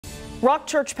Rock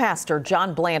Church pastor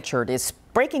John Blanchard is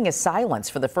breaking his silence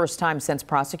for the first time since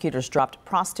prosecutors dropped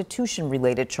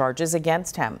prostitution-related charges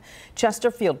against him.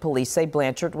 Chesterfield police say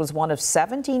Blanchard was one of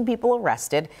 17 people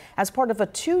arrested as part of a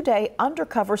two-day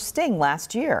undercover sting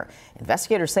last year.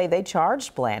 Investigators say they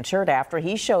charged Blanchard after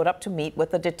he showed up to meet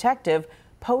with a detective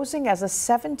posing as a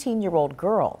 17-year-old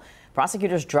girl.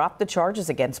 Prosecutors dropped the charges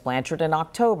against Blanchard in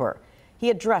October. He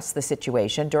addressed the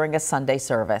situation during a Sunday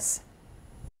service.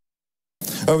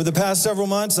 Over the past several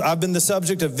months, I've been the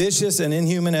subject of vicious and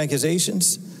inhuman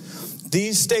accusations.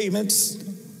 These statements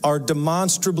are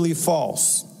demonstrably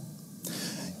false.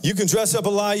 You can dress up a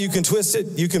lie, you can twist it,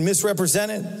 you can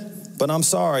misrepresent it, but I'm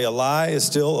sorry, a lie is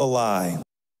still a lie.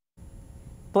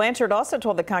 Blanchard also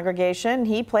told the congregation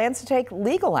he plans to take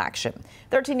legal action.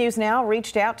 13 News Now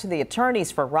reached out to the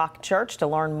attorneys for Rock Church to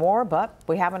learn more, but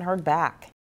we haven't heard back.